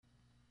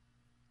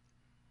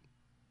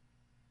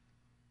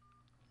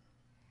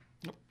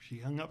Oh, she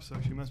hung up, so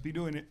she must be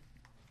doing it.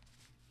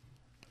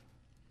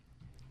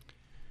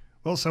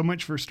 Well, so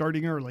much for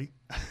starting early.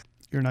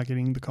 You're not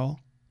getting the call?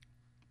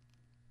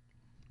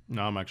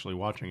 No, I'm actually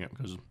watching it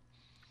because,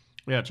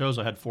 it shows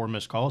I had 4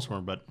 missed calls from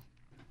her, but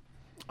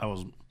I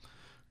was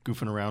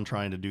goofing around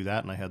trying to do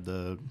that, and I had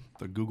the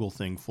Google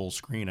thing full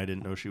screen. I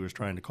didn't know she was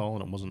trying to call,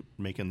 and it wasn't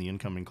making the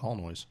incoming call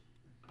noise.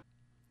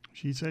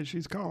 She says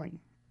she's calling.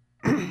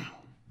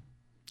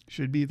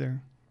 Should be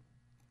there.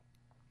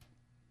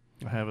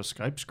 I have a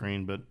Skype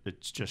screen, but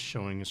it's just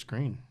showing a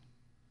screen.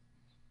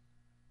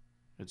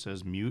 It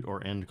says mute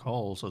or end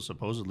call, so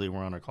supposedly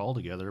we're on a call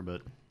together,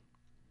 but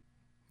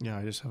yeah,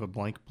 I just have a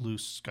blank blue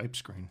Skype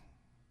screen.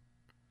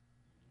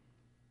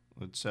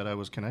 It said I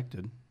was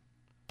connected.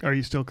 Are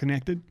you still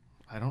connected?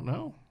 I don't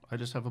know. I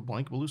just have a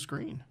blank blue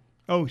screen.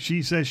 Oh,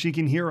 she says she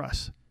can hear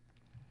us.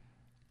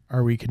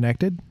 Are we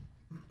connected?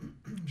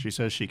 She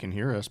says she can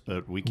hear us,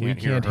 but we We can't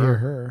can't hear her.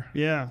 her.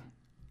 Yeah.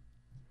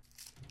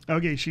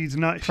 Okay, she's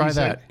not. Try she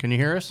that. said- Can you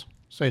hear us?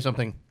 Say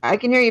something. I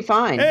can hear you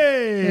fine.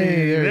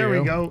 Hey, there there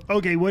you we go.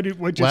 Okay, what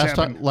just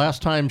happened?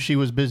 Last time she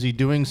was busy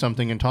doing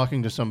something and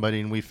talking to somebody,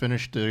 and we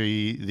finished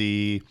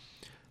the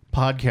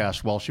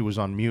podcast while she was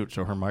on mute,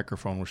 so her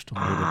microphone was still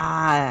muted.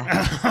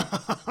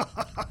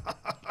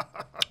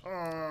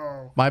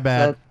 My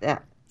bad.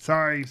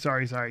 Sorry.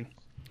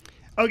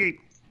 Okay,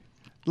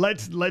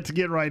 let's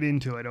get right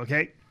into it,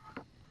 okay?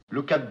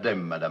 Look at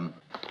them, madame.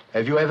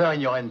 Have you ever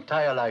in your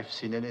entire life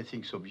seen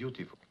anything so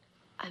beautiful?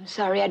 I'm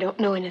sorry, I don't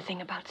know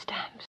anything about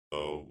stamps.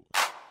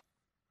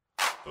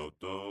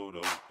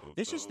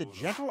 This is the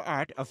gentle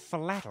art of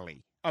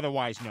philately,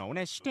 otherwise known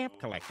as stamp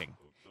collecting.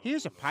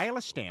 Here's a pile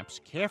of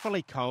stamps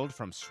carefully culled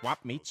from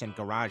swap meets and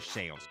garage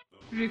sales.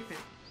 Rufus,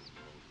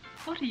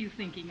 what are you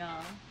thinking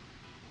of?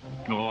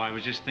 Oh, I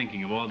was just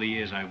thinking of all the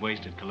years I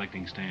wasted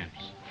collecting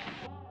stamps.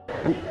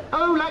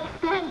 Oh, like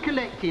stamp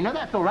collecting. No,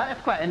 that's all right.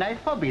 That's quite a nice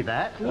hobby,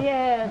 that.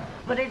 Yes,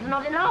 but it's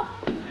not enough.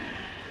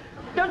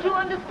 Don't you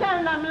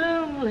understand? I'm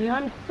lonely.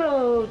 I'm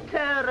so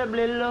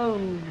terribly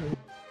lonely.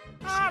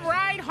 All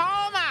right,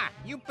 Homer!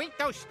 You beat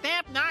those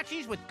stamp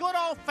Nazis with good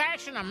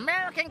old-fashioned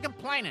American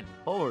complaining.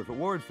 Homer, if it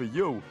weren't for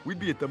you, we'd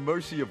be at the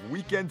mercy of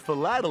weekend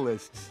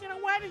philatelists. You know,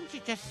 why didn't you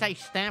just say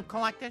stamp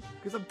collectors?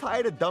 Because I'm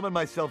tired of dumbing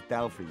myself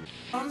down for you.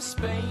 From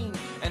Spain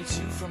and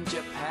 2 from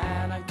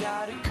Japan. I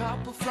got a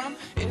couple from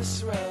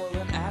Israel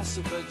and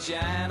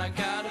Azerbaijan. I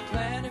got a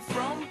plenty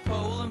from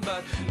Poland,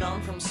 but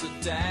none from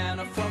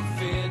Sudan or from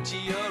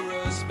Fiji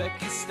or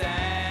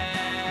Uzbekistan.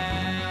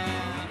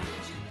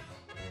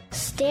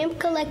 Stamp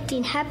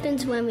collecting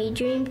happens when we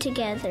dream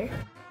together.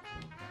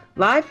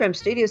 Live from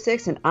Studio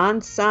 6 in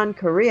Ansan,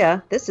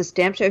 Korea, this is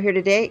Stamp Show Here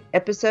Today,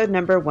 episode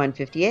number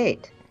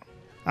 158.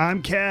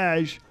 I'm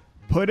Cash.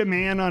 Put a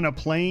man on a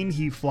plane,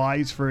 he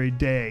flies for a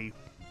day.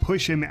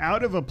 Push him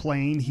out of a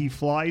plane, he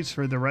flies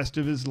for the rest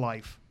of his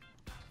life.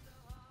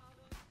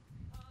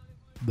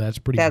 That's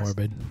pretty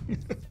morbid.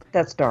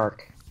 That's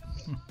dark.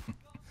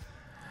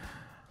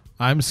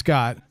 I'm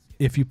Scott.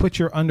 If you put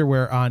your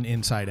underwear on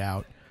inside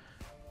out,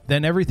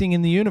 then everything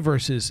in the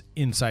universe is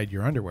inside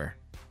your underwear,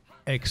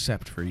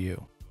 except for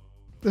you.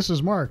 This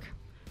is Mark.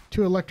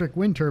 2 electric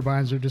wind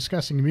turbines are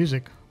discussing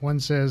music. One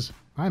says,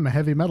 I'm a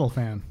heavy metal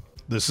fan.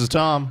 This is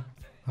Tom.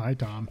 Hi,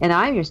 Tom. And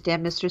I'm your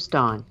Stamp Mistress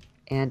Dawn.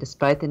 And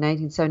despite the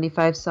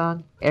 1975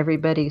 song,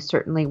 everybody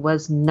certainly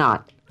was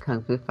not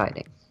Kung Fu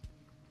Fighting.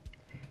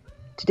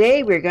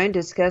 Today we're going to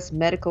discuss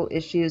medical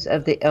issues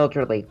of the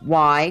elderly.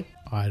 Why?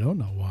 I don't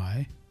know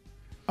why.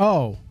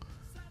 Oh,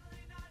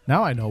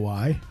 now I know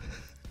why.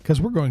 Because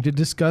we're going to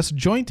discuss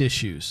joint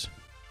issues.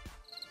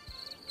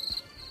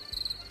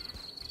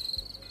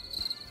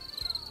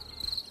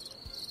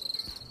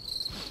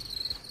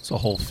 It's a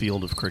whole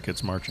field of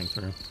crickets marching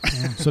through.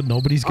 So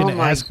nobody's going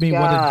to ask me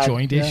what a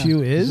joint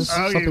issue is? Is this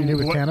something to do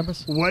with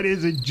cannabis? What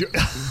is a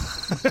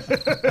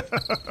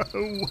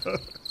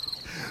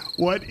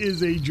what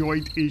is a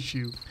joint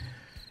issue?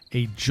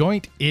 A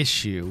joint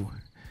issue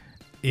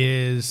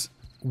is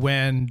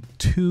when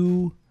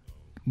 2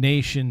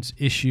 nations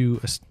issue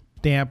a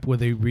stamp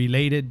with a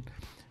related,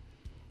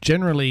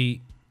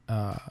 generally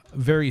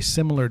very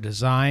similar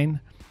design,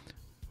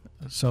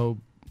 so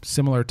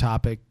similar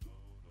topic,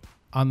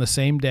 on the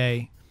same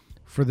day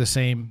for the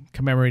same,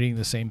 commemorating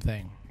the same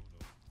thing.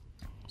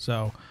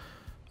 So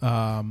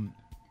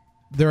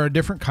there are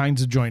different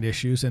kinds of joint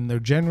issues, and they're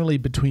generally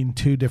between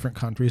 2 different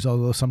countries,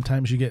 although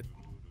sometimes you get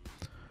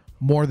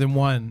more than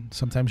one.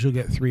 Sometimes you'll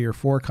get 3 or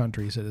 4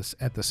 countries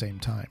at the same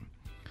time.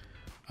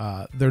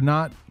 They're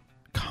not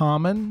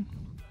common,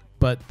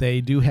 but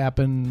they do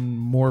happen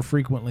more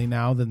frequently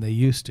now than they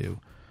used to.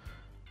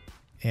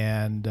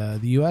 And the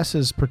U.S.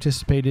 has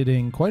participated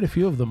in quite a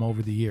few of them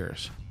over the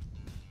years.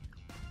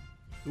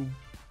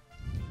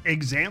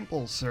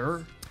 Example,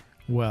 sir.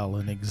 Well,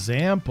 an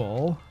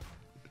example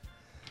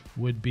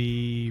would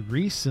be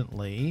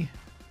recently,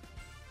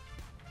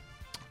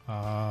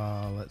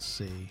 let's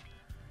see,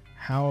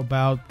 how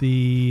about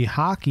the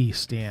hockey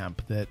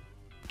stamp that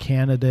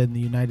Canada and the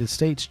United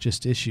States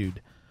just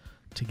issued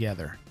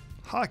together?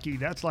 Hockey,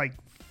 that's like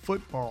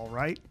football,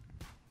 right?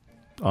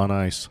 On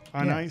ice.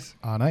 On ice?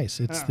 On ice.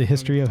 It's the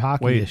history of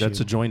hockey Wait, issue. that's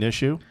a joint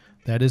issue?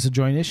 That is a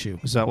joint issue.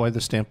 Is that why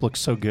the stamp looks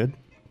so good?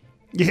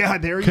 Yeah,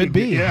 there you Could go.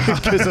 be. Yeah.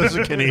 Because it's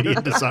a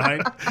Canadian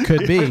design?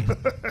 Could be.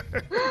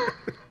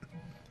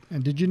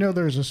 And did you know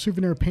there's a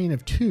souvenir pane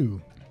of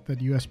 2 that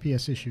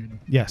USPS issued?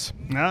 Yes.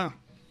 No.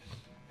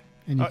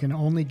 And you can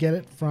only get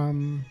it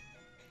from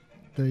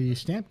the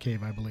Stamp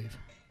Cave, I believe.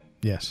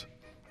 Yes.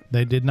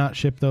 They did not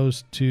ship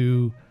those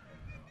to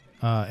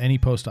any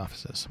post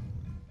offices.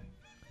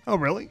 Oh,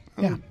 really?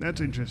 Oh, Yeah.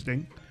 That's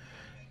interesting.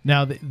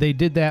 Now, they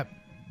did that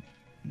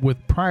with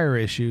prior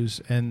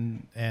issues,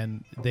 and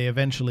they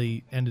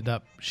eventually ended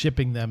up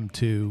shipping them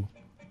to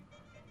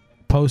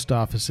post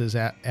offices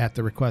at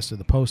the request of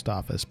the post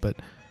office, but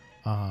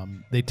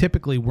they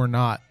typically were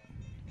not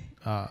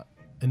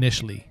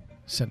initially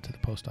sent to the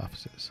post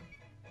offices.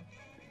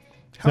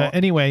 So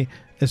anyway,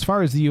 as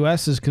far as the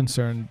U.S. is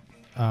concerned,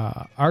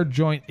 our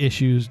joint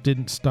issues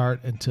didn't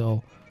start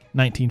until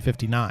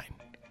 1959.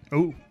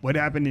 Oh, what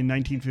happened in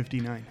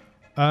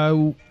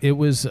 1959? It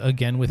was,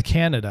 again, with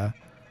Canada.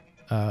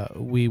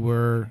 We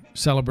were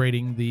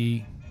celebrating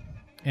the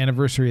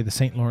anniversary of the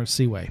St. Lawrence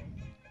Seaway.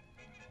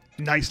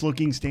 Nice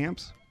looking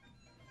stamps.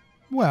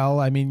 Well,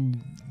 I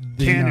mean...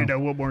 Canada,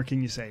 what more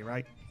can you say,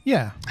 right?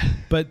 Yeah,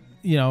 but,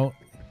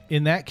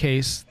 in that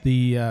case,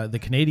 the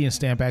Canadian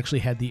stamp actually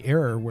had the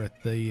error with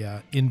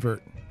the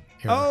invert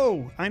error.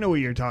 Oh, I know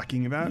what you're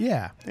talking about.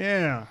 Yeah.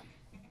 Yeah.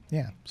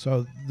 Yeah,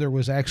 so there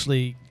was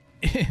actually...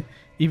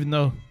 even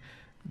though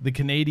the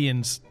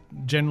Canadians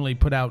generally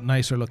put out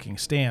nicer looking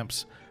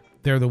stamps,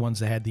 they're the ones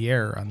that had the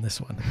error on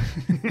this one.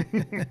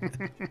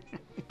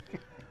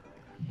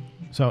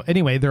 So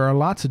anyway, there are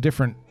lots of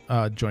different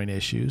joint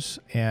issues,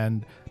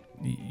 and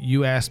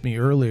you asked me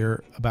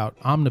earlier about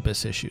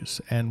omnibus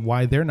issues and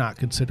why they're not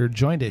considered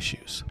joint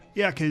issues.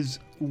 Yeah, because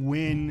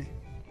when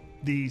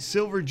the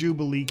Silver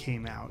Jubilee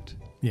came out,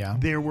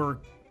 there were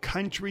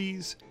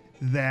countries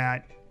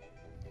that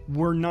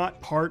were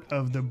not part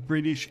of the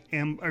British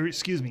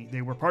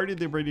they were part of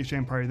the British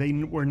Empire. They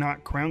were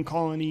not crown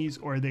colonies,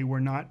 or they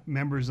were not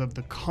members of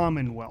the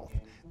Commonwealth.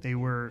 They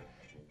were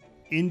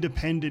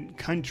independent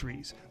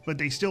countries, but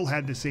they still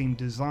had the same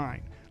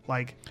design.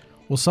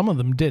 Well, some of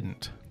them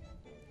didn't.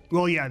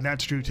 Well, yeah,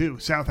 that's true too.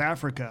 South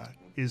Africa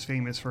is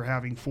famous for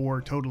having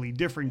 4 totally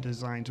different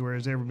designs,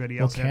 whereas everybody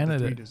else had the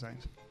 3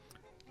 designs.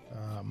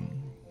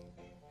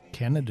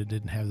 Canada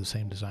didn't have the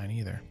same design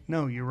either.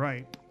 No, you're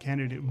right.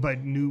 Canada,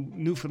 but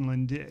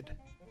Newfoundland did.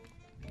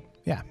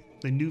 Yeah.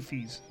 The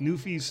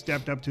Newfies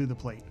stepped up to the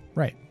plate.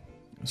 Right.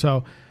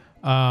 So,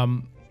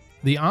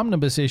 the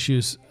omnibus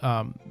issues,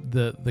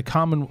 the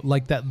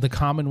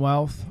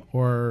Commonwealth,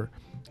 or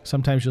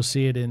sometimes you'll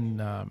see it in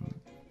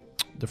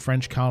the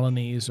French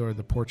colonies or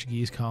the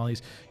Portuguese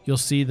colonies. You'll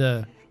see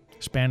the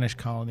Spanish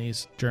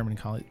colonies, German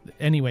colonies.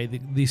 Anyway,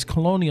 these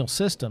colonial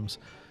systems,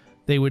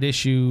 they would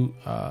issue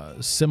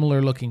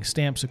similar looking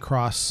stamps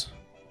across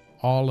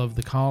all of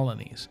the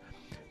colonies.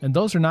 And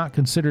those are not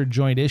considered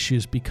joint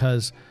issues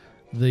because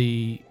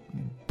the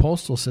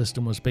postal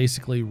system was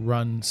basically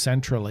run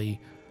centrally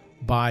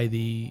by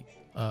the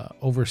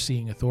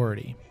overseeing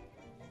authority.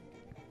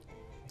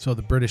 So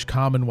the British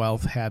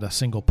Commonwealth had a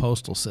single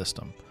postal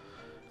system.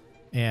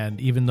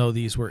 And even though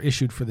these were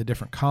issued for the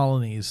different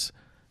colonies,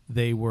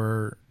 they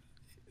were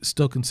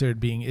still considered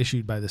being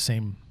issued by the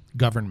same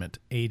government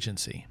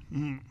agency.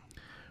 Mm.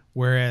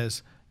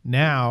 Whereas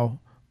now,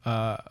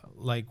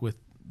 like with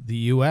the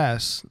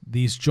U.S.,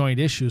 these joint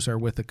issues are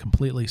with a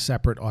completely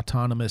separate,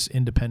 autonomous,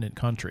 independent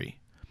country.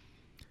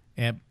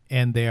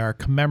 And they are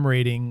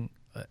commemorating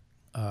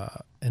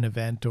an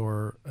event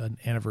or an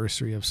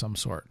anniversary of some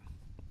sort.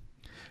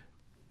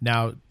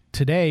 Now,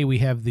 today we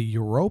have the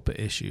Europa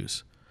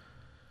issues.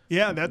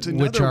 Yeah, that's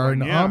another which are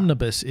one, an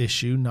omnibus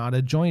issue, not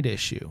a joint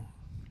issue.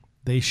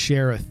 They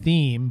share a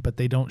theme, but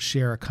they don't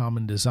share a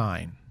common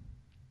design.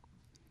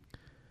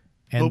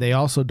 And they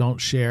also don't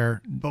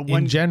share,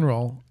 in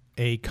general,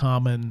 a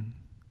common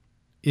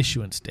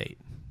issuance date.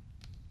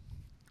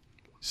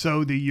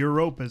 So the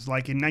Europas,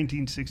 like in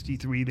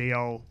 1963, they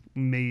all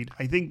made,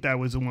 I think that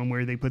was the one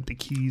where they put the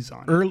keys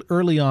on it.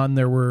 Early on,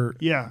 there were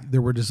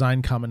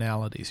design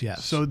commonalities,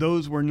 yes. So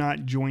those were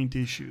not joint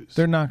issues.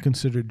 They're not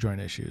considered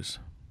joint issues.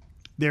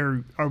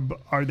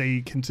 Are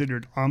they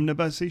considered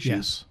omnibus issues?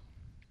 Yes.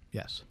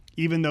 Yes.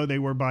 Even though they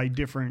were by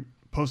different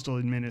postal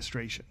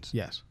administrations?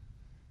 Yes.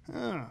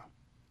 Ah.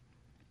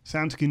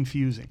 Sounds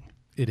confusing.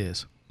 It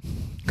is.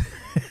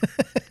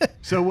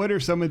 So what are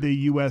some of the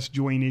U.S.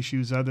 joint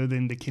issues other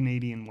than the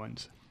Canadian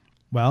ones?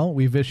 Well,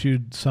 we've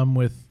issued some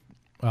with,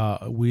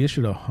 we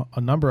issued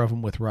a number of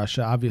them with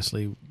Russia.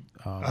 Obviously,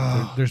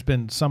 there's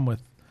been some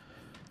with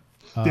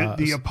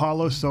the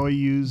Apollo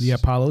Soyuz. The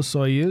Apollo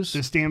Soyuz.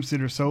 The stamps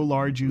that are so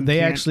large they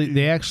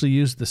actually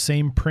used the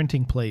same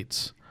printing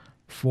plates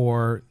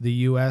for the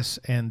U.S.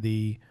 and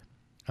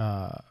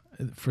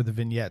for the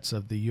vignettes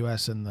of the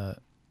U.S. and the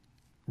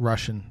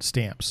Russian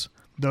stamps.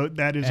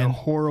 That is a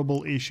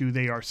horrible issue.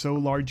 They are so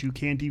large you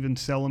can't even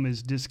sell them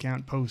as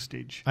discount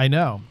postage. I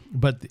know,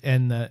 but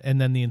and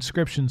then the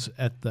inscriptions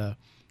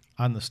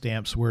on the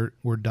stamps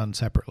were done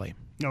separately.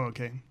 Oh,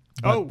 okay.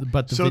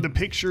 But so the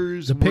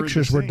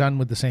pictures were done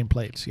with the same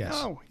plates. Yes.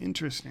 Oh,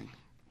 interesting.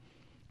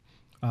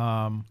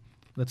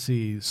 Let's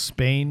see.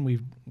 Spain.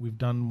 We've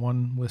done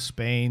one with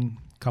Spain.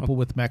 Couple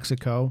with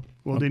Mexico.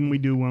 Well, didn't we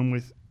do one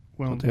with?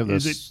 Well, they have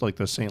this like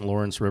the St.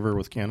 Lawrence River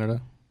with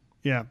Canada.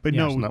 Yeah, but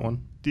no, isn't that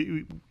one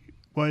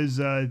was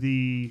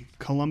the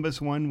Columbus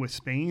one with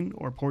Spain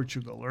or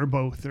Portugal or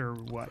both or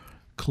what?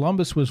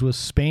 Columbus was with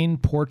Spain,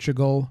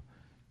 Portugal,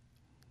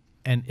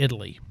 and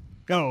Italy.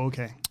 Oh,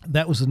 okay.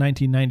 That was the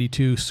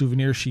 1992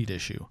 souvenir sheet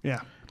issue.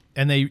 Yeah,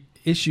 and they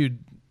issued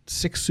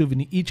 6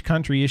 souvenir. Each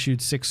country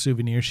issued 6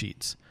 souvenir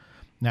sheets.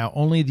 Now,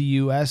 only the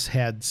U.S.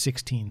 had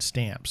 16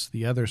 stamps.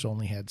 The others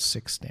only had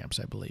 6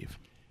 stamps, I believe.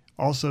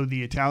 Also,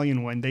 the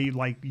Italian one, they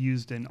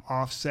used an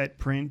offset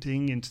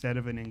printing instead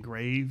of an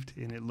engraved,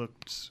 and it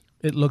looked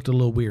a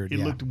little weird. It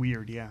looked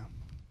weird, yeah.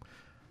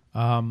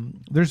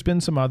 There's been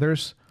some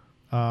others.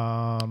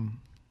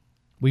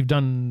 We've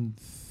done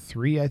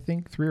 3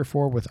 or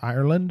 4 with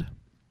Ireland.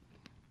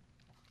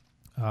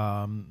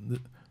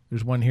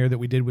 There's one here that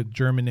we did with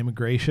German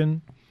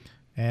immigration,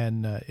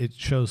 and it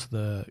shows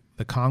the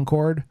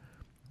Concorde,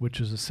 which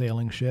is a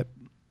sailing ship,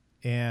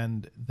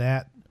 and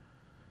that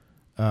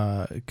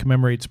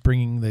commemorates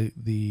bringing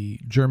the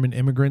German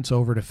immigrants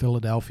over to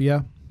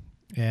Philadelphia,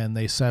 and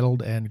they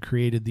settled and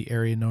created the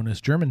area known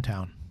as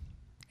Germantown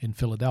in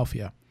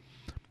Philadelphia,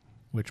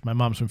 which my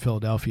mom's from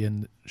Philadelphia,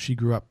 and she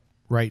grew up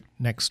right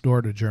next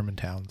door to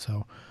Germantown.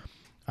 So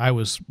I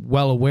was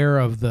well aware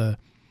of the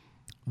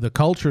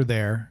culture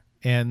there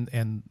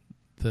and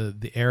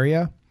the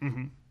area,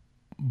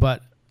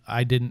 but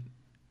I didn't,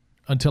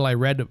 until I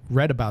read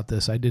about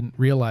this, I didn't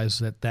realize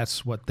that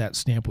that's what that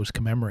stamp was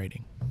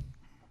commemorating.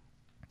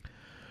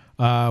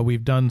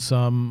 We've done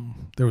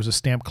there was a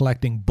stamp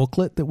collecting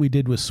booklet that we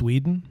did with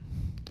Sweden.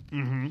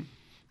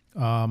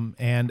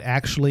 And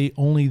actually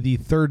only the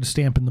 3rd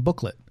stamp in the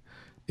booklet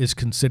is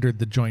considered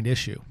the joint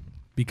issue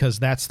because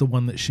that's the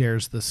one that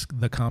shares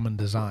the common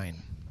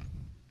design.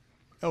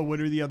 Oh, what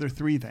are the other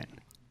 3 then?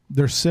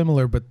 They're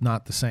similar but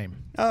not the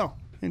same. Oh,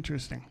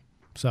 interesting.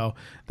 So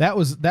that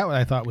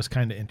I thought was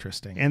kind of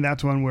interesting. And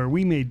that's one where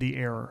we made the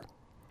error.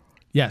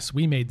 Yes,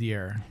 we made the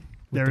error.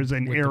 There's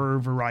an error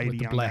variety with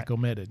the on black that.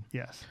 Omitted.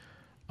 Yes.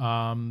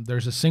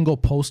 There's a single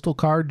postal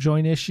card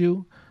joint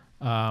issue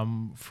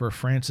for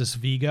Francis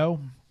Vigo,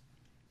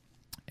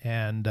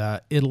 and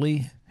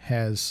Italy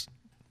has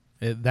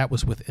that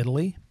was with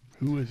Italy.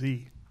 Who was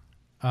he?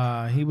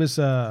 He was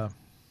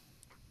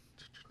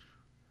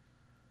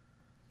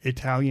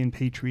Italian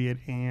patriot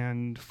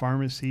and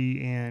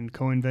pharmacy and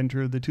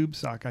co-inventor of the tube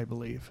sock, I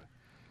believe.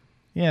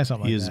 Yeah,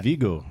 something like that. He is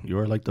Vigo. You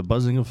are like the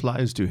buzzing of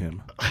flies to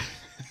him.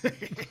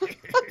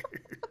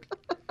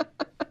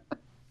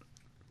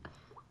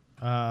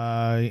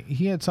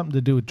 He had something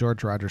to do with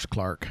George Rogers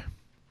Clark.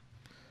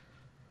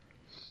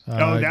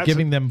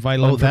 Giving them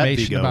vital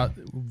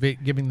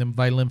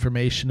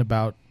information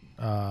about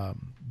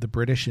the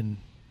British in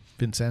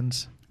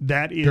Vincennes.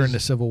 That is during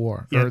the Civil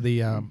War or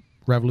the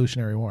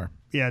Revolutionary War.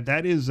 Yeah,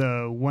 that is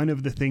one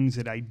of the things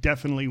that I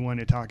definitely want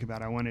to talk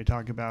about. I want to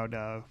talk about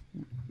the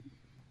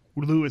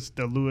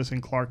Lewis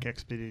and Clark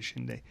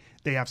expedition.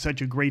 They have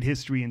such a great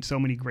history and so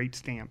many great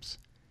stamps.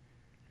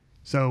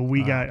 So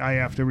I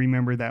have to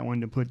remember that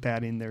one to put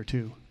that in there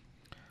too.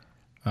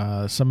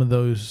 Some of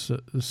those,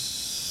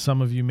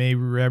 some of you may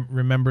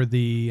remember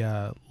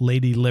the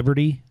Lady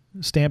Liberty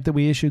stamp that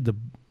we issued, the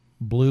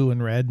blue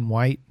and red and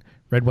white,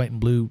 red, white, and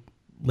blue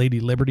Lady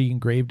Liberty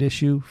engraved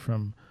issue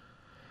from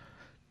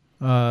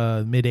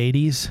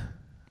mid-'80s.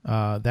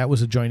 That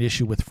was a joint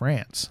issue with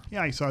France.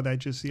 Yeah, I saw that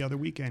just the other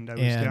weekend. I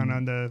was down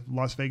on the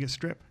Las Vegas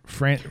Strip.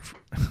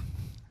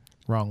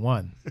 Wrong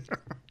one.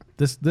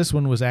 This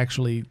one was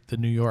actually the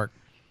New York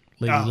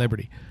Lady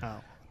Liberty.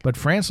 Oh. But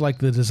France liked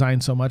the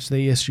design so much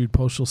they issued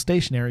postal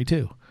stationery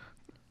too.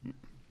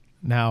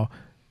 Now,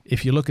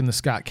 if you look in the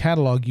Scott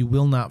catalog, you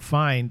will not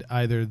find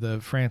either the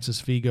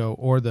Francis Vigo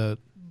or the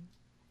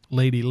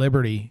Lady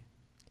Liberty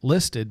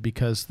listed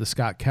because the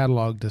Scott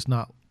catalog does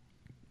not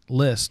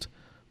list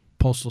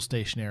postal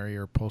stationery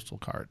or postal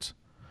cards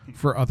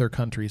for other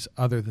countries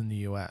other than the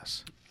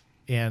U.S.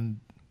 and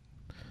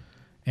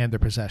their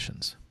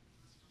possessions.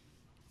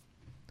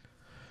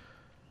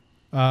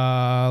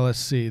 Let's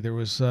see. There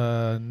was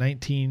a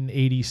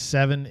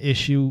 1987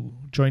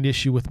 joint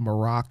issue with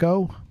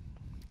Morocco.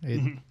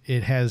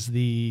 It has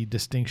the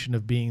distinction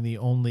of being the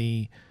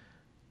only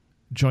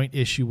joint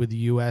issue with the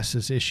U.S.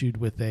 is issued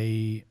with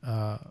a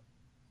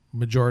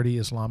majority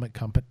Islamic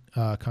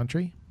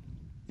country.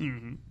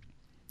 Mm-hmm.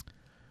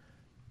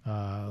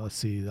 Let's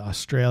see.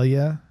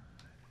 Australia.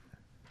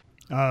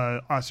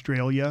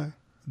 Australia,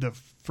 the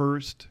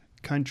first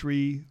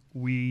country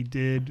we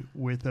did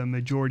with a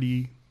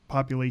majority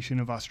population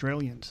of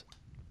Australians.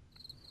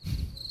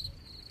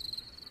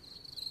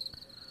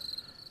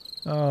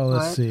 Oh,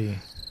 let's see.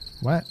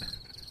 What?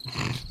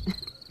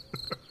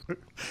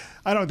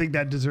 I don't think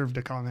that deserved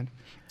a comment.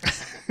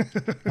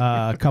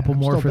 A couple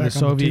more for the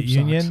Soviet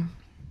Union.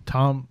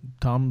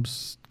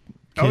 Tom's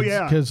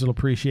Kids will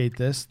appreciate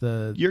this.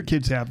 Your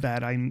kids have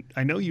that.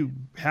 I know you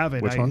have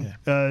it. Which one?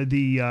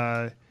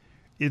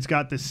 It's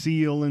got the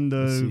seal and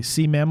the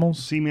sea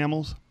mammals. Sea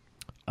mammals.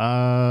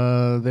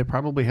 They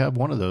probably have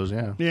one of those.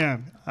 Yeah. Yeah.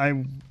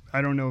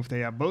 I don't know if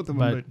they have both of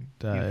them,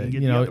 but you can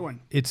get the other one.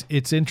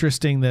 It's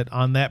interesting that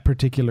on that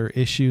particular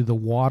issue, the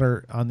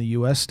water on the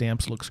U.S.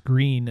 stamps looks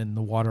green and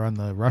the water on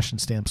the Russian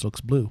stamps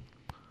looks blue.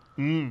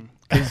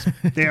 Because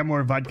they have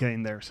more vodka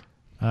in theirs.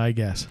 I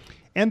guess.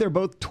 And they're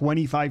both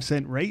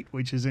 25-cent rate,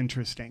 which is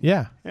interesting.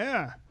 Yeah.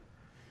 Yeah.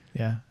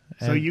 Yeah.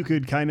 So you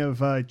could kind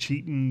of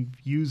cheat and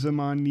use them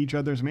on each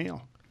other's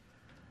mail.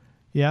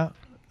 Yeah.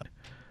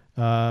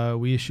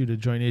 We issued a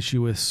joint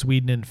issue with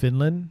Sweden and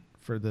Finland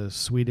for the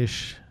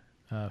Swedish,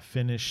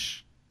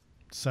 Finnish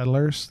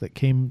settlers that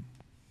came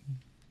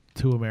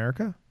to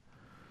America.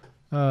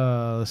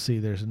 Let's see.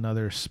 There's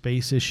another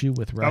space issue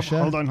with Russia.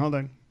 Oh, hold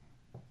on.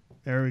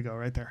 There we go,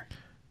 right there.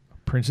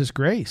 Princess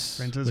Grace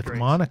with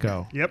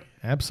Monaco. Yep,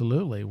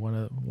 absolutely.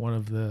 One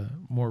of the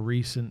more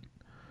recent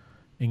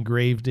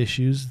engraved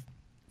issues,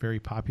 very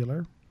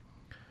popular.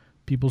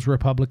 People's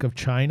Republic of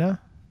China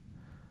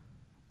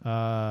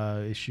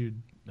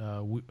issued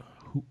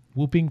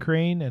whooping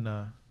crane and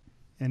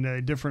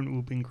a different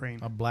whooping crane,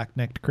 a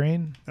black-necked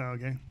crane. Oh,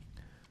 okay,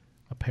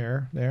 a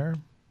pair there.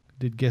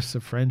 Did gifts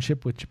of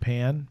friendship with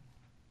Japan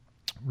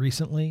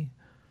recently.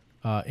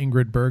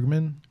 Ingrid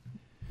Bergman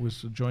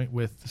was a joint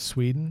with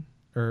Sweden.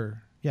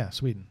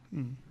 Sweden.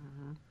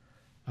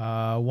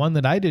 One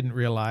that I didn't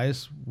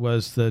realize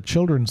was the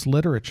children's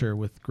literature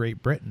with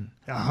Great Britain.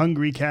 A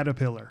Hungry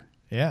Caterpillar.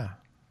 Yeah.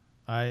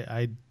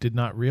 I did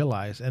not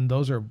realize. And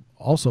those are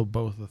also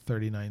both a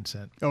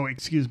 39-cent. Oh,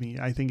 excuse me.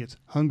 I think it's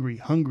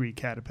Hungry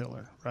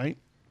Caterpillar, right?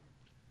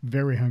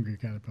 Very Hungry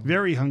Caterpillar.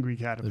 Very Hungry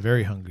Caterpillar. The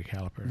Very Hungry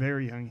Caterpillar.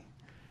 Very hungry.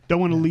 Don't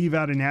want to leave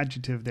out an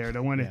adjective there.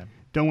 Don't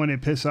want to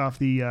piss off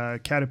the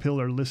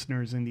Caterpillar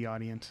listeners in the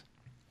audience.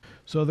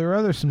 So there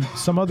are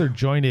some other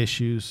joint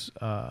issues.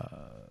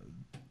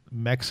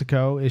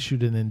 Mexico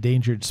issued an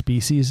endangered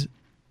species,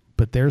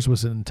 but theirs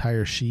was an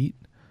entire sheet.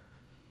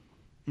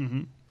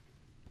 Mm-hmm.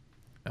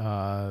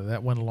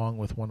 That went along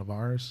with one of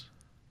ours.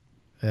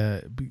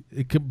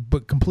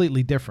 But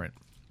completely different.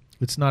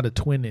 It's not a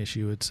twin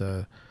issue.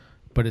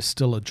 But it's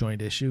still a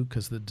joint issue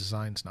because the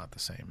design's not the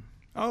same.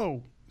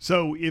 Oh,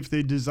 so if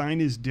the design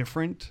is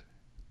different,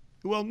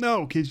 well,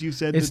 no, because you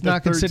said it's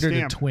not considered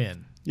stamp. A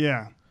twin.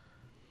 Yeah.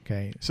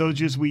 Okay. So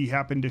just we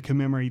happen to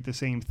commemorate the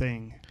same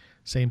thing.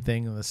 Same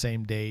thing on the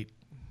same date.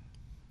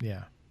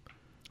 Yeah.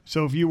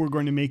 So if you were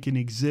going to make an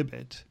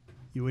exhibit,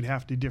 you would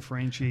have to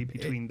differentiate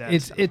between that.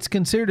 It's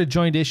considered a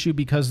joint issue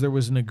because there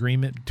was an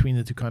agreement between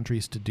the two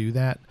countries to do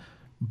that,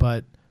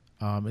 but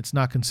it's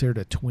not considered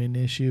a twin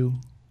issue.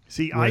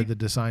 Where the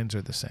designs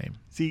are the same.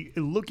 See,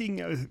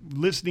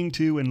 listening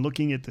to and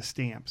looking at the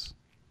stamps,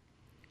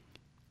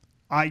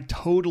 I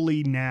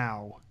totally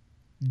now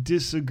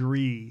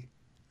disagree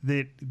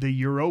that the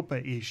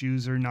Europa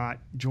issues are not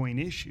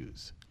joint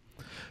issues.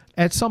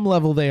 At some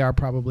level, they are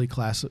probably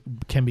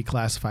can be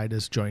classified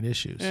as joint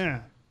issues.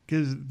 Yeah,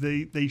 because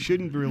they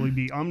shouldn't really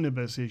be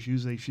omnibus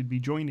issues. They should be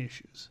joint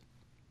issues.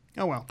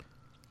 Oh, well.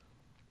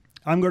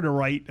 I'm going to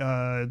write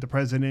the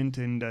president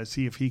and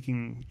see if he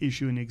can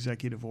issue an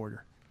executive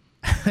order.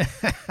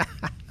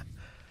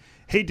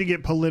 Hate to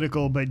get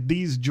political, but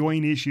these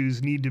joint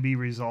issues need to be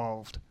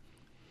resolved.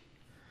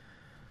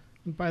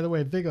 And by the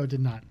way, Vigo did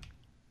not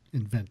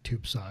invent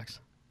tube socks.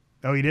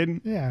 Oh, he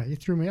didn't? Yeah, he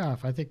threw me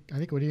off. I think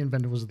what he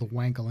invented was the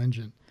Wankel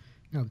engine.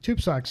 Now, the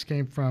tube socks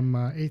came from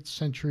 8th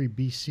century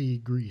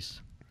BC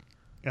Greece.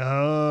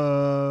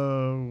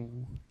 Oh.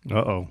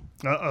 Uh-oh.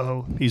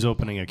 Uh-oh. He's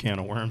opening a can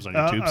of worms on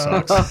your tube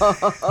socks.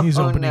 He's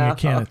opening a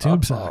can of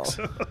tube socks.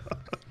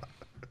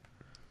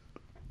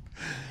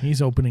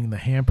 He's opening the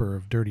hamper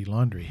of dirty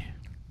laundry.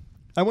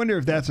 I wonder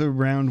if that's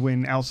around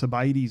when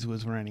Alcibiades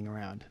was running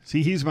around.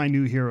 See, he's my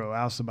new hero,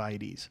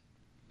 Alcibiades.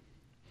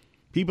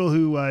 People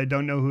who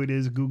don't know who it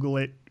is, Google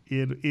it.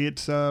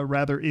 It's a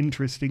rather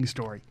interesting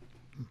story.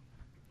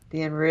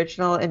 The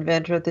original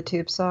inventor of the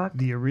tube sock?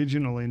 The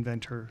original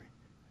inventor.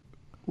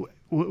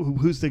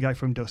 Who's the guy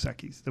from Dos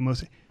Equis? The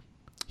most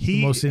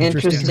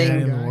interesting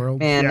man in the world.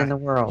 Man in the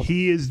world.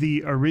 He is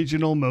the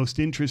original, most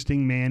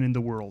interesting man in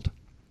the world.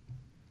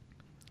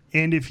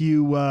 And if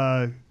you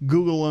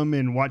Google him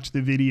and watch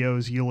the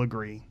videos, you'll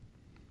agree.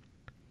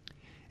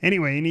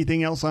 Anyway,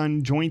 anything else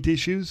on joint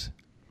issues?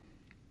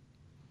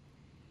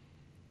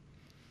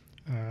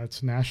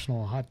 It's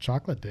National Hot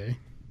Chocolate Day.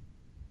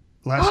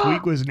 Last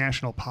week was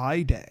National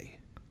Pie Day.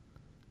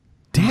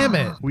 Damn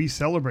it. We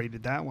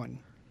celebrated that one.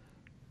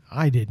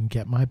 I didn't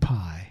get my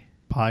pie.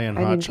 Pie and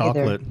hot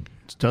chocolate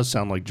does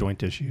sound like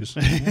joint issues.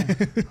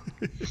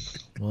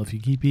 Well, if you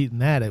keep eating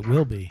that, it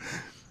will be.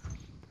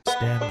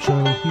 Stamp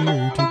show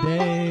here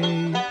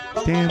today.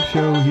 Stamp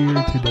show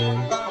here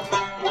today.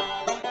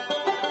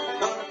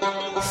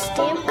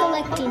 Stamp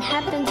collecting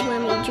happens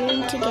when we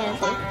dream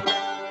together.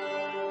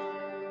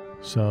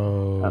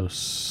 So,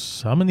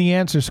 summon the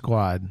answer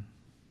squad.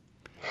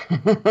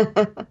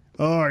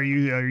 Oh, are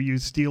you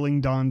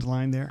stealing Don's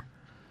line there?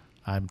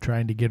 I'm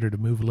trying to get her to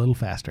move a little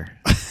faster.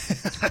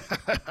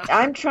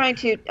 I'm trying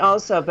to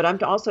also, but I'm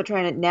also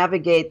trying to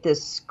navigate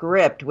this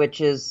script,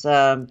 which is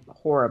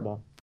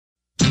horrible.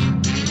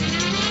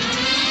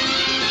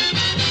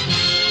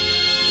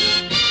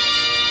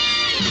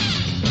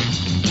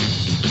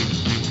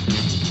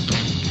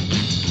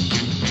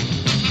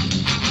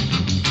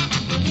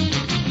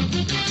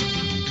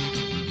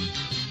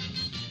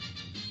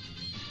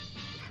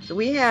 So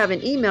we have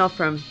an email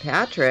from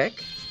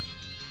Patrick.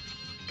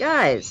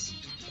 Guys,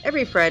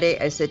 every Friday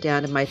I sit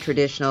down to my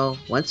traditional,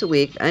 once a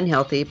week,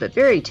 unhealthy, but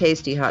very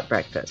tasty hot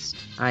breakfast.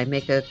 I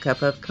make a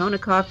cup of Kona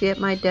coffee at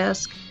my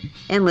desk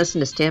and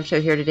listen to Stamp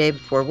Show Here Today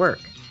before work.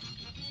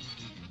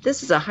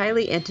 This is a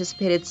highly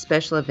anticipated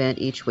special event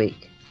each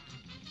week.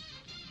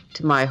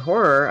 To my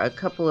horror, a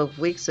couple of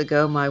weeks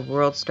ago, my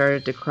world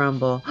started to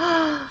crumble.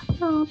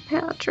 Oh,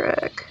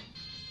 Patrick.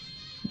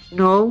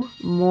 No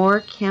more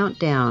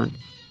countdown.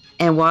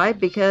 And why?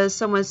 Because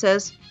someone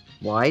says,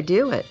 why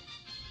do it?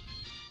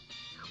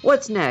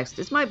 What's next?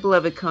 Is my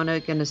beloved Kona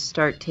going to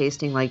start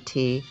tasting like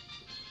tea?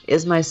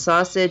 Is my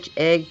sausage,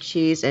 egg,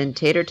 cheese, and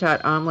tater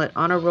tot omelet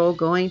on a roll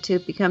going to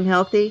become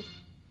healthy?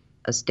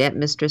 A stamp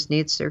mistress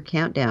needs her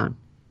countdown.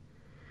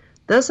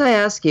 Thus I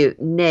ask you,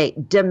 nay,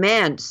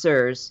 demand,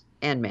 sirs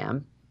and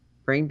ma'am,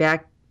 bring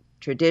back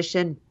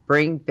tradition,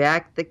 bring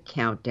back the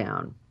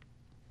countdown.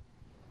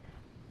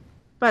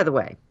 By the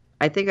way,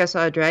 I think I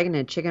saw a dragon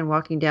and a chicken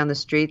walking down the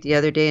street the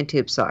other day in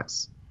tube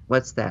socks.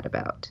 What's that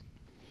about?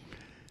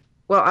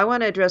 Well, I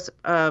want to address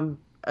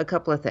a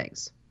couple of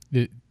things.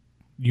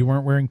 You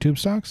weren't wearing tube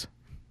socks?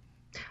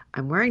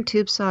 I'm wearing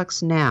tube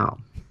socks now.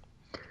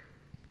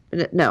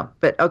 No,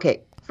 but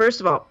okay. First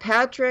of all,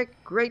 Patrick,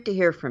 great to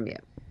hear from you.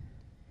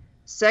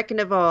 Second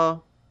of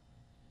all,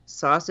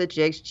 sausage,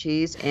 eggs,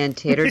 cheese, and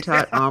tater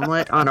tot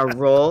omelet on a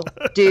roll.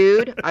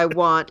 Dude, I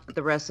want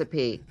the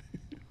recipe.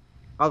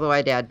 Although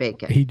I'd add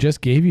bacon. He just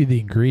gave you the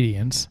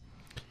ingredients.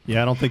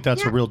 Yeah, I don't think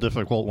that's a real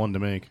difficult one to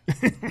make.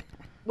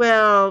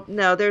 Well,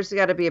 no, there's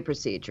got to be a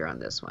procedure on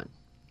this one.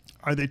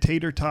 Are the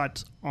tater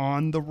tots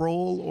on the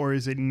roll or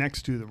is it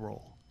next to the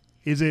roll?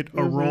 Is it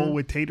a roll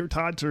with tater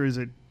tots or is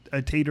it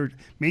a tater?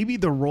 Maybe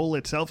the roll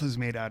itself is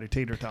made out of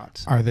tater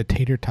tots. Are the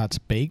tater tots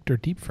baked or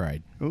deep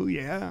fried? Oh,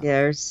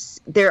 yeah.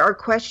 There are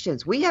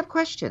questions. We have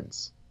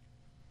questions.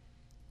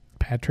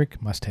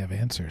 Patrick must have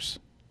answers.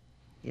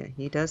 Yeah,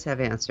 he does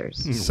have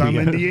answers.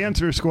 Summon the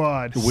answer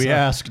squad. We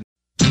ask.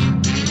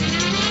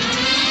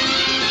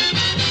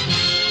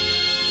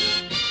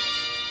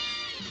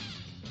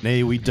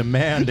 Nay, we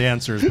demand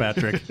answers,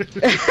 Patrick.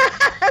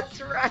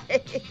 That's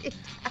right.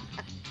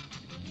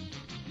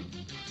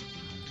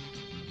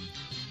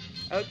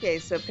 Okay,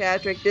 so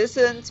Patrick, this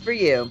one's for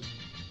you.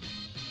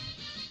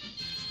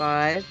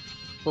 5,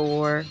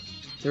 4,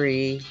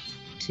 3,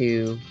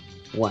 2,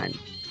 1.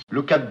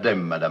 Look at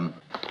them, madam.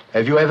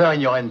 Have you ever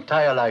in your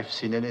entire life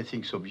seen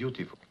anything so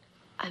beautiful?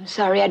 I'm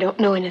sorry, I don't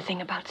know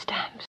anything about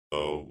stamps.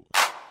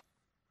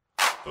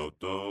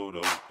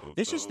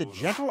 This is the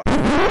gentle...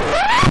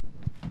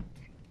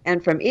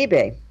 And from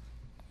eBay.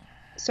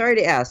 Sorry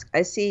to ask,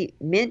 I see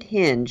mint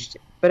hinged,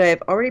 but I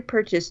have already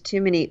purchased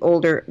too many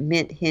older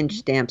mint hinged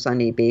stamps on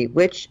eBay,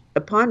 which,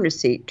 upon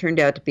receipt, turned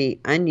out to be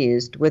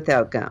unused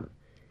without gum.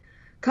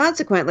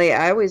 Consequently,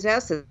 I always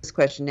ask this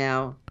question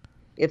now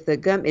if the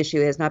gum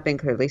issue has not been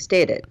clearly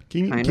stated.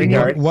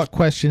 What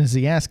question is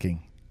he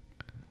asking?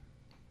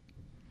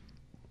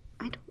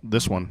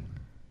 This one.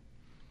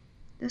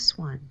 This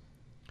one.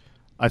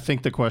 I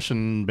think the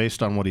question,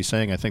 based on what he's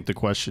saying, I think the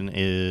question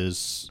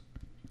is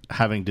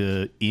having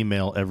to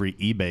email every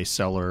eBay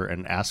seller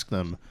and ask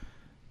them,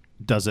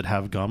 does it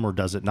have gum or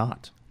does it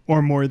not?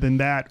 Or more than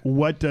that,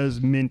 what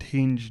does mint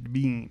hinged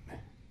mean?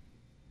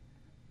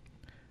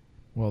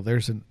 Well,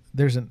 there's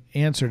an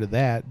answer to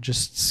that.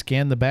 Just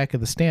scan the back of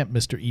the stamp,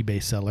 Mr.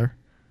 eBay seller.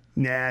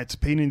 Nah, it's a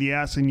pain in the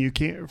ass, and you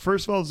can't.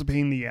 First of all, it's a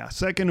pain in the ass.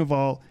 Second of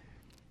all,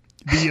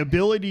 the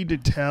ability to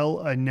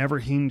tell a never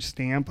hinged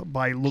stamp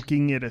by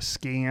looking at a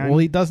scan. Well,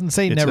 he doesn't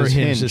say never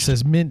hinged. It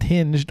says mint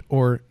hinged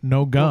or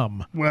no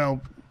gum.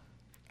 Well,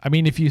 I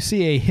mean, if you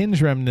see a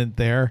hinge remnant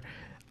there,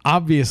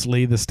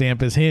 obviously the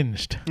stamp is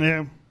hinged.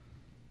 Yeah.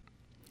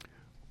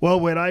 Well,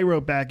 what I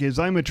wrote back is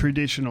I'm a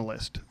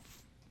traditionalist.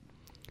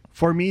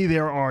 For me,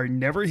 there are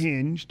never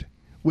hinged,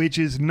 which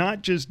is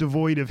not just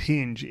devoid of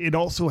hinge. It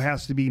also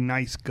has to be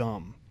nice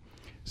gum.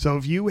 So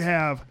if you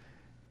have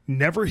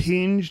never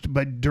hinged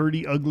but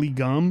dirty, ugly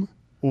gum,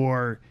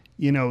 or,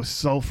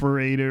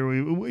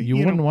 sulfurated. You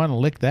wouldn't want to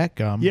lick that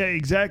gum. Yeah,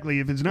 exactly.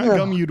 If it's not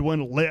gum you'd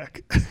want to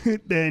lick,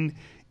 then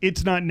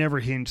it's not never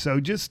hinged. So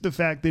just the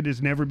fact that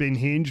it's never been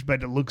hinged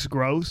but it looks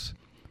gross,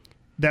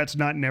 that's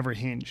not never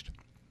hinged.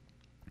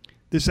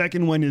 The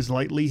second one is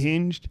lightly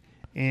hinged,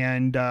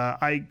 and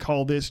I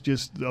call this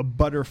just a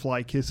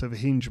butterfly kiss of a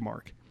hinge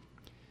mark.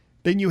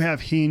 Then you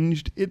have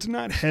hinged. It's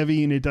not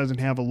heavy and it doesn't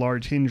have a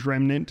large hinge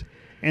remnant.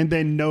 And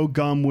then no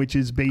gum, which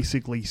is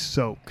basically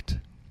soaked.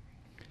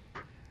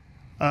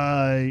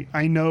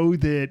 I know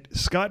that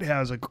Scott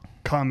has a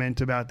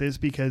comment about this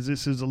because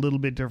this is a little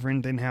bit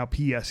different than how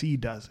PSE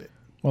does it.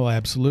 Well,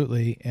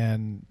 absolutely.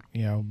 And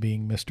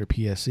being Mr.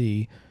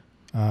 PSE,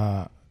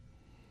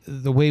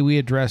 the way we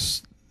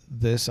address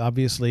this,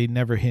 obviously,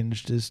 never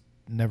hinged is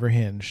never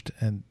hinged,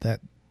 and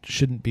that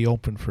shouldn't be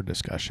open for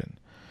discussion.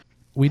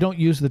 We don't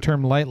use the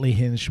term lightly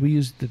hinged. We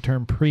use the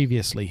term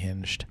previously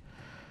hinged.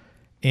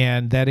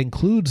 And that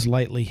includes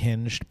lightly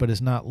hinged, but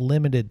is not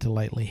limited to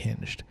lightly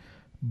hinged.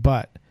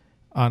 But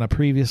on a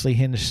previously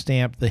hinged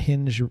stamp, the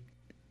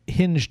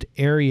hinged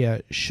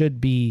area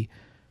should be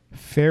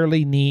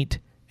fairly neat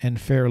and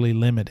fairly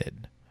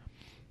limited.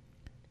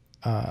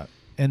 And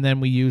then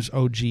we use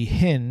OG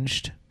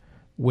hinged,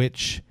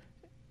 which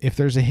if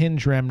there's a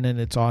hinge remnant,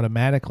 it's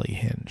automatically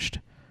hinged.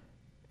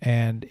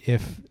 And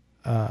if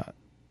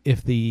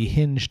the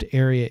hinged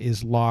area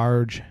is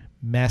large,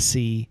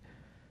 messy,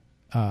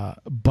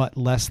 but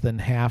less than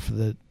half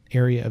the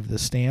area of the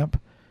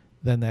stamp,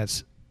 then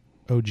that's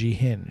OG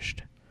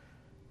hinged.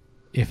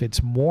 If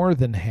it's more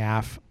than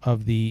half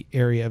of the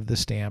area of the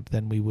stamp,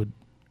 then we would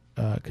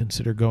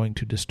consider going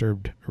to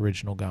disturbed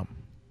original gum.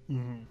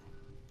 Mm-hmm.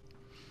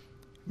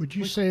 Would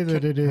you say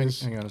that it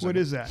is? Hang on a second. What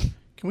is that?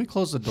 Can we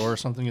close the door or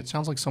something? It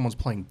sounds like someone's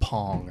playing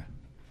Pong.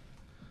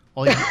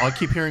 I'll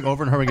keep hearing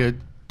over and over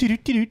again,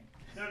 doo-doot, doo-doot,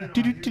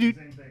 doo-doot, doo-doot,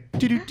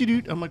 doo-doot,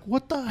 doo-doot. I'm like,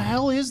 what the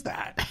hell is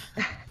that?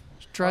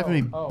 It's driving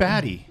me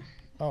batty.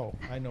 Oh,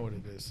 I know what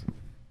it is.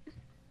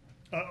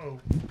 Uh-oh.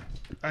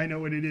 I know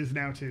what it is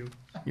now, too.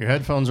 Your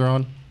headphones are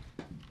on?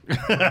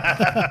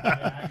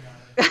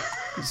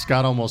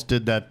 Scott almost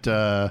did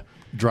that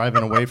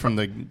driving away from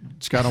the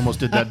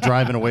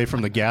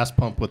gas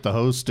pump with the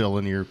hose still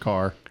in your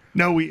car.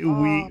 No,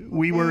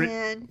 we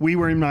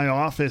were in my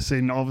office,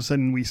 and all of a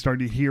sudden we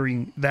started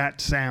hearing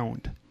that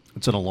sound.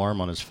 It's an alarm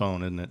on his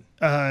phone, isn't it?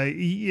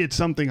 It's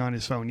something on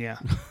his phone, yeah.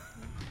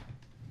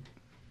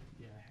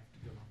 Yeah, I have to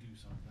go do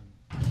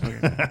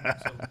something. Okay.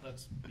 So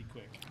let's be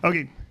quick.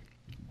 Okay.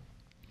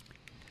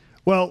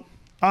 Well,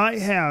 I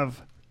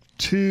have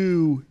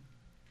 2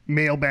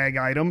 mailbag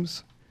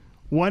items.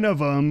 One of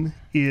them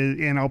is,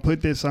 and I'll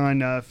put this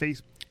on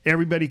Facebook.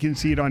 Everybody can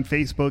see it on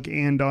Facebook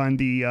and on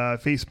the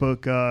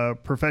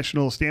Facebook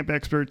Professional Stamp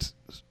Experts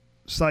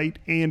site,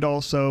 and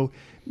also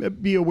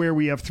be aware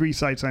we have 3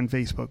 sites on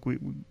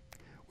Facebook.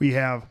 We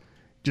have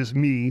just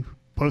me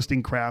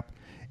posting crap,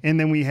 and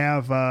then we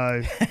have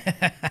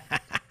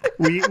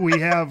we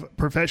have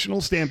Professional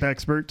Stamp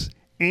Experts,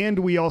 and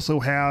we also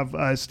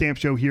have Stamp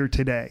Show Here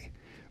Today.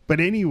 But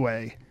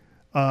anyway,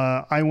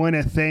 I want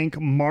to thank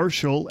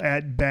Marshall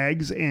at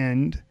Bag's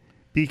End,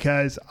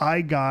 because I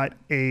got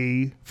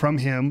from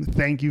him,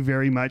 thank you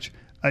very much,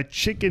 a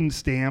chicken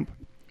stamp,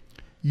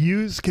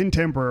 used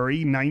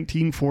contemporary,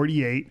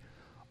 1948,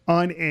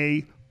 on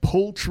a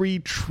Poultry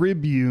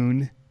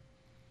Tribune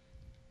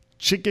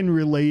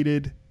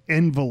chicken-related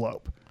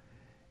envelope.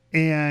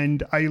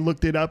 And I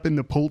looked it up, in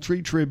the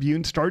Poultry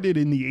Tribune, started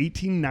in the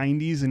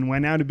 1890s and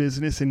went out of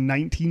business in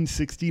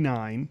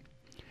 1969.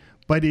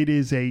 But it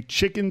is a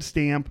chicken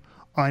stamp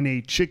on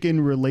a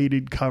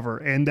chicken-related cover,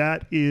 and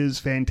that is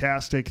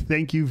fantastic.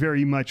 Thank you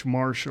very much,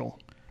 Marshall.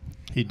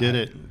 He did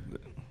it.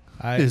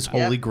 His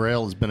holy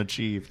grail has been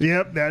achieved.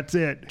 Yep, that's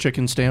it.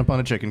 Chicken stamp on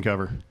a chicken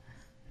cover.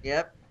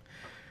 Yep.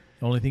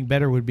 The only thing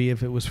better would be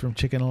if it was from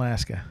Chicken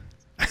Alaska.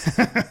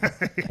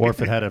 Or if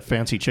it had a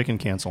fancy chicken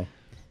cancel.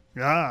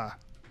 Ah.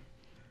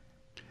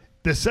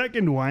 The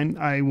second one,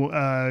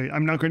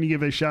 I'm not going to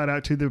give a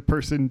shout-out to the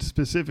person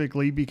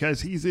specifically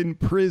because he's in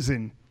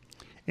prison.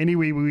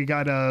 Anyway, we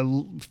got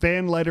a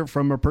fan letter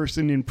from a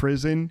person in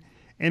prison,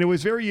 and it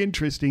was very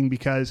interesting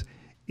because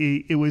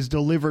it was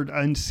delivered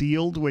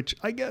unsealed, which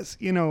I guess,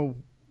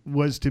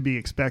 was to be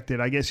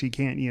expected. I guess you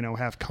can't,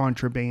 have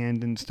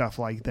contraband and stuff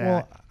like that.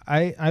 Well,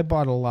 I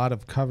bought a lot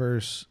of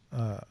covers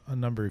a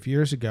number of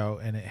years ago,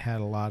 and it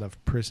had a lot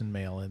of prison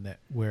mail in it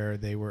where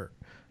they were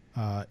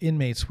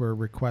inmates were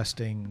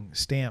requesting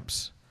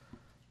stamps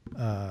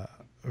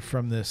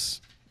from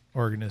this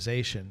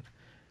organization.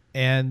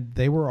 And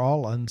they were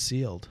all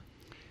unsealed.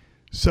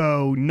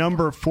 So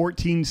number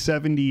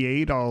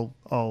 1478,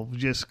 I'll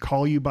just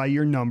call you by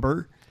your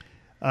number.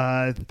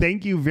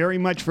 Thank you very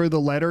much for the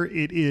letter.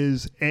 It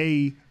is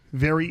A,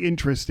 very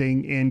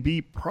interesting, and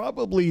B,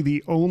 probably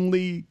the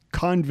only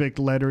convict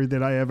letter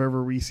that I have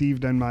ever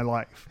received in my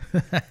life.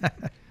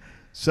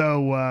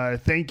 So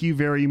thank you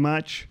very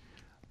much.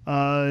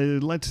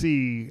 Let's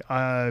see.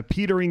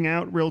 Petering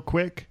out real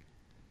quick.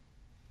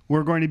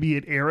 We're going to be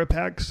at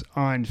Arapex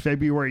on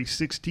February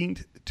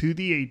 16th to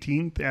the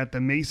 18th at the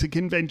Mesa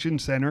Convention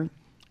Center.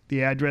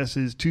 The address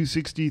is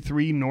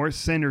 263 North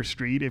Center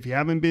Street. If you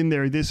haven't been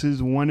there, this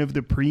is one of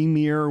the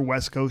premier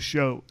West Coast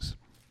shows.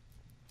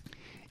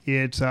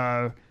 It's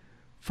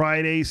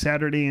Friday,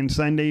 Saturday, and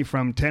Sunday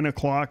from 10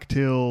 o'clock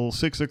till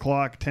 6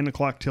 o'clock, 10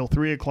 o'clock till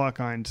 3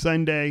 o'clock on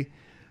Sunday.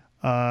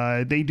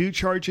 They do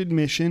charge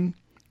admission,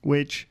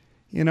 which,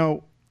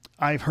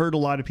 I've heard a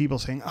lot of people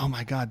saying, oh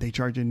my God, they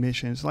charge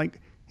admission. It's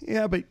like,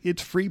 yeah, but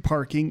it's free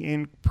parking,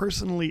 and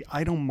personally,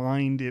 I don't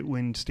mind it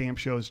when stamp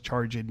shows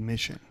charge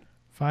admission.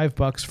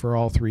 $5 for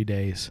all 3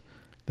 days.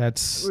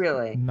 That's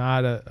really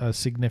not a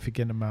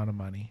significant amount of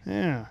money.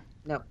 Yeah.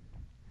 No.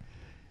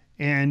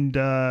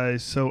 And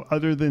so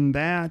other than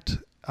that,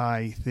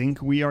 I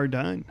think we are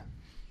done.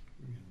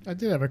 I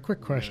did have a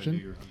quick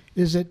question.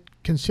 Is it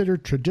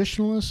considered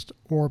traditionalist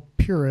or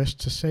purist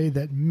to say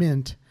that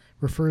mint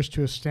refers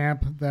to a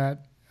stamp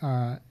that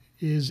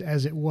is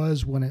as it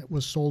was when it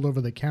was sold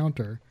over the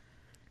counter,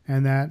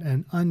 and that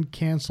an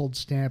uncanceled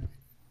stamp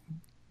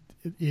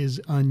is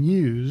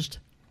unused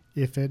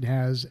if it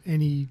has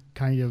any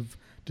kind of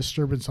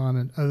disturbance on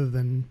it other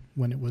than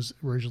when it was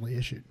originally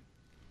issued?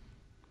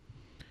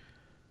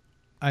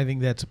 I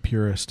think that's a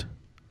purist.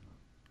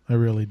 I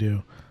really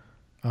do.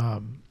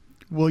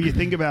 Well, you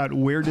think about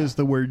where does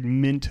the word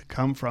mint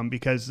come from?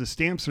 Because the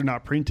stamps are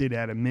not printed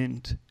at a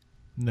mint.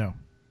 No.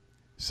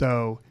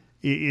 So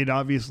it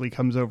obviously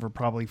comes over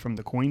probably from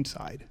the coin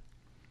side.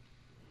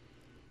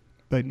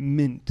 But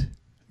mint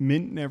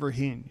never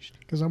hinged.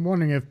 Because I'm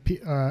wondering if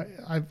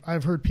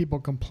I've heard people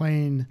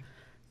complain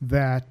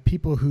that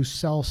people who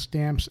sell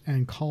stamps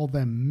and call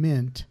them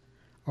mint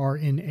are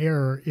in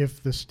error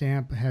if the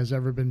stamp has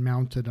ever been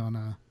mounted on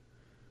a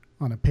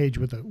page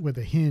with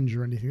a hinge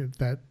or anything,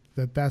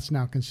 that's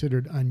now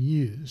considered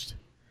unused.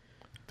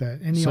 That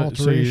any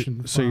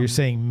alteration. So you're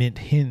saying mint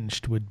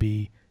hinged would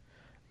be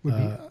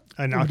an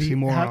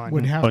oxymoron.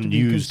 Would have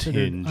unused to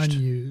be considered hinged.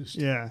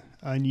 unused. Yeah,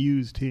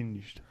 unused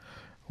hinged.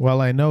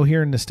 Well, I know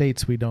here in the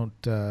States we don't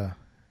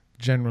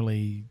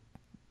generally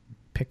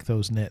pick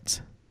those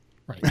nits.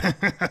 Right.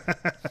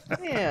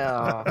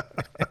 Yeah.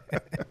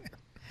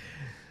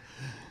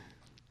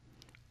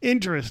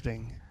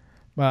 Interesting.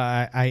 Well,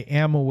 I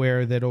am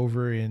aware that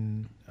over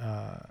in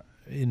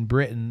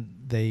Britain,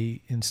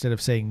 they, instead of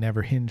saying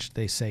never hinged,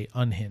 they say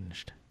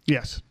unhinged.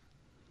 Yes.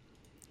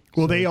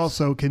 Well, they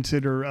also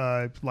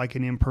consider like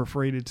an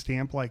imperforated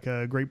stamp, like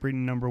a Great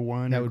Britain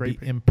 #1. That would be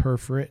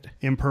imperforate.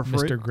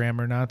 Imperforate. Mr.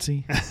 Grammar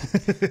Nazi.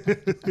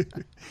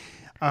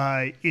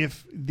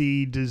 If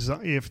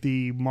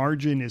the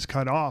margin is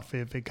cut off,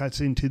 if it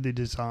cuts into the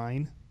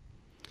design,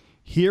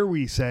 here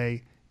we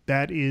say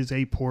that is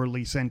a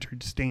poorly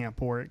centered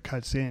stamp, or it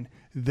cuts in.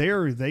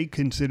 There, they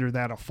consider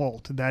that a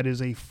fault. That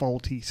is a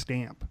faulty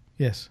stamp.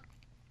 Yes.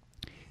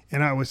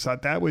 And I always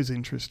thought that was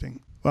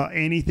interesting. Well,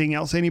 anything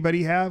else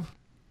anybody have?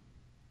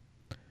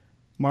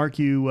 Mark,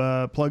 you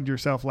plugged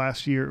yourself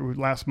last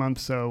month,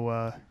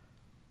 so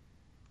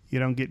you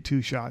don't get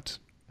 2 shots.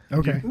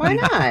 Okay. Why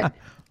not?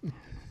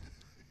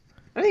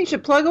 I think you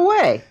should plug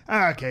away.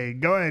 Okay,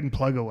 go ahead and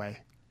plug away.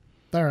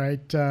 All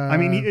right. I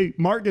mean,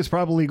 Mark is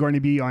probably going to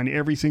be on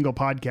every single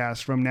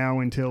podcast from now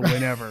until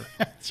whenever.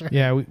 That's right.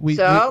 Yeah.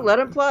 Let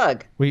him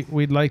plug.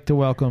 We'd like to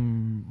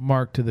welcome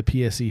Mark to the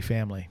PSE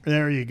family.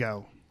 There you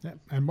go. Yep.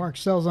 And Mark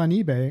sells on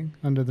eBay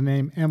under the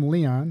name M.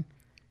 Leon,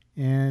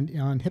 and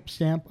on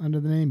Hipstamp under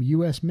the name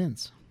U.S.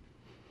 Mints.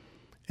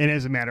 And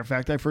as a matter of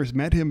fact, I first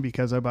met him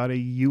because I bought a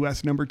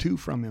U.S. #2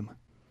 from him.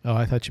 Oh,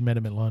 I thought you met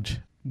him at lunch.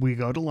 We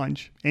go to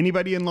lunch.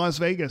 Anybody in Las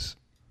Vegas,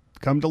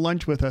 come to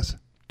lunch with us.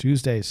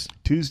 Tuesdays,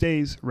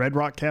 Red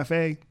Rock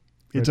Cafe.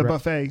 It's a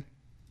buffet.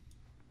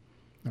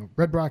 No,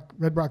 Red Rock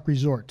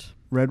Resort.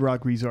 Red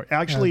Rock Resort.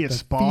 Actually, it's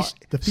spa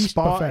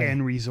buffet.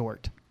 And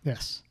resort.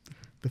 Yes.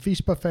 The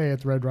Feast Buffet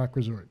at the Red Rock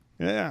Resort.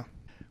 Yeah.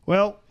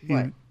 Well,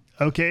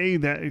 okay,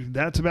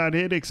 that's about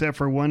it, except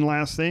for one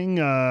last thing.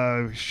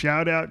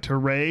 Shout out to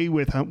Ray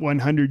with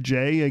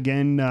 100J.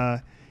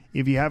 Again,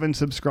 if you haven't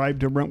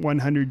subscribed to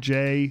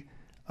 100J,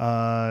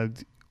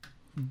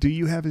 do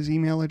you have his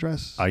email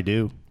address? I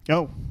do.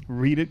 Oh,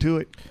 read it to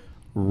it.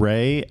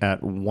 Ray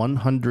at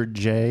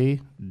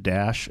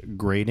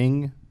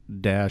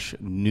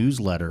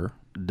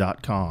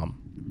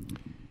 100J-grading-newsletter.com.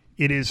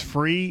 It is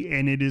free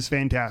and it is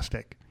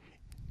fantastic.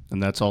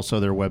 And that's also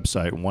their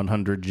website,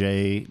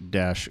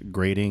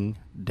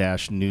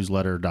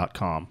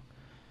 100J-grading-newsletter.com.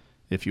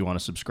 If you want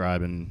to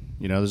subscribe. And,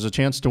 there's a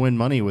chance to win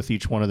money with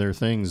each one of their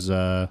things.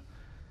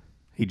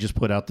 He just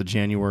put out the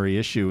January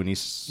issue, and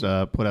he's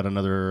put out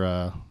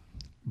another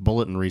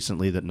bulletin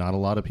recently that not a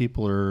lot of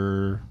people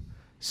are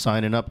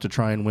signing up to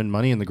try and win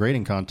money in the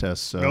grading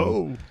contest.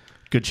 So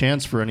good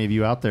chance for any of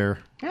you out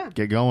there. Yeah.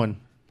 Get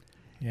going.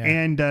 Yeah.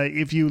 And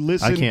if you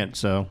listen... I can't,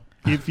 so...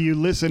 If you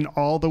listen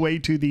all the way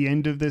to the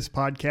end of this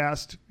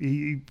podcast,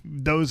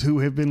 those who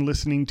have been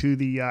listening to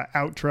the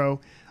outro,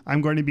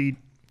 I'm going to be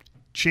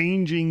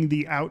changing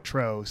the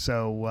outro.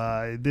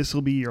 So this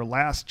will be your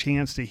last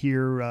chance to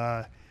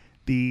hear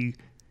the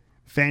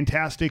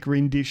fantastic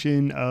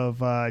rendition of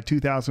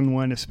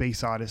 2001: A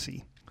Space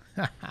Odyssey.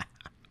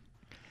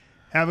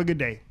 Have a good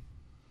day.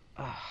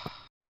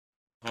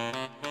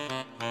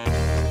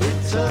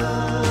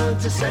 Return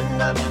to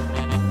sender.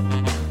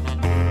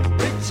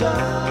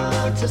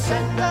 Return to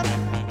sender.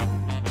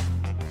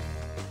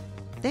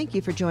 Thank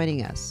you for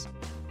joining us.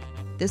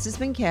 This has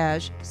been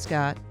Cash,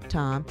 Scott,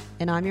 Tom,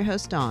 and I'm your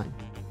host, Dawn.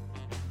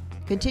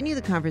 Continue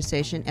the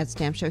conversation at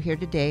Stamp Show Here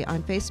Today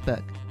on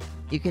Facebook.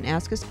 You can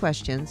ask us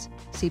questions,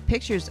 see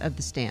pictures of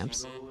the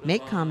stamps,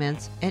 make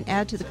comments, and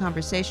add to the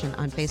conversation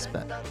on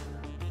Facebook.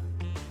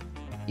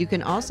 You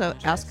can also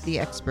ask the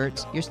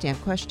experts your stamp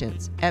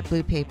questions at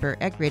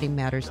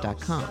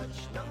bluepaper@gradingmatters.com.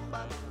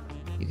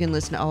 You can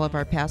listen to all of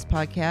our past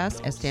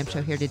podcasts at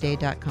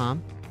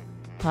stampshowheretoday.com.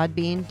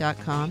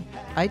 podbean.com,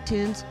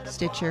 iTunes,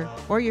 Stitcher,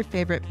 or your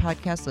favorite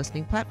podcast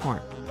listening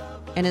platform.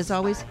 And as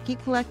always,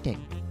 keep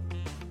collecting.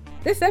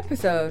 This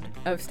episode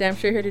of Stamp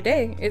Show Here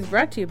Today is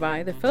brought to you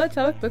by the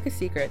Philatelic Book of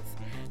Secrets,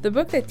 the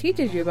book that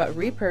teaches you about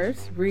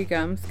repurfs,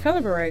 regums,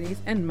 color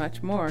varieties, and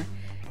much more.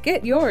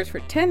 Get yours for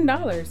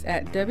 $10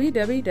 at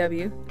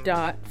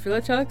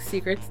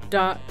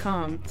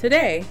www.philatelicsecrets.com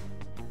today.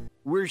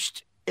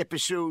 Worst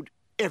episode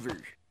ever.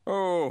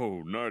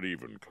 Oh, not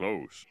even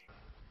close.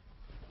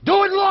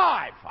 Do it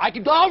live!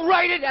 I'll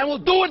write it and we'll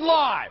do it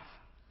live!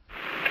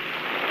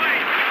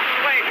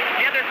 Wait,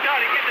 get this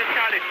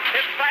started.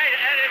 It's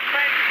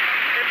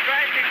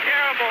crashing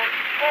terrible.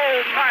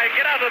 Oh my,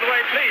 get out of the way,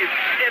 please.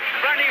 It's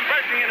burning,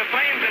 bursting into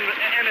flames,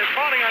 and it's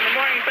falling on the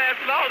morning baths,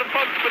 and all the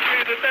folks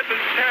between us. This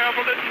is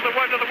terrible. This is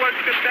one of the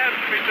worst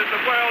catastrophes in the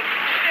world.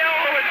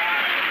 Oh, it's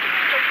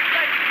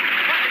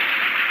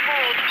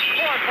 400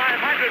 or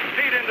 500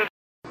 feet into.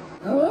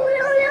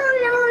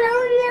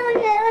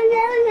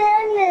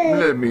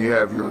 Let me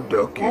have your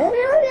ducky.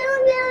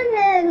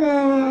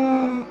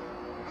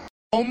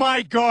 Oh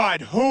my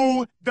God,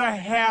 who the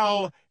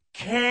hell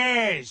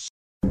cares?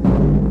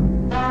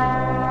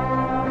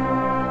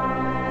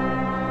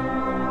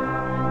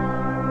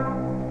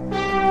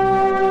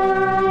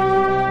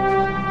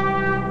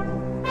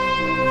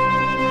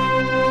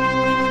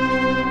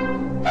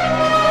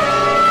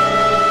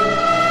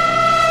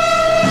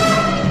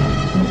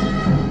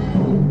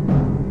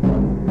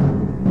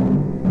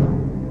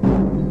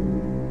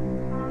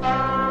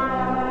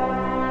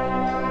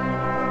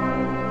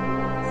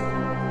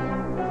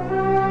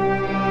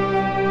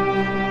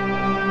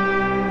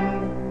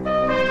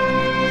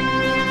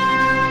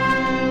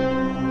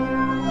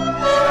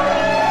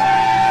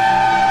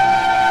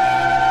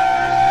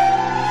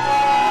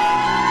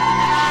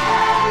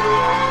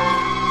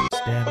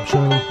 Stamp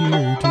Show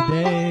Here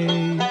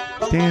Today.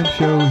 Stamp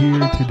Show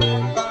Here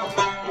Today.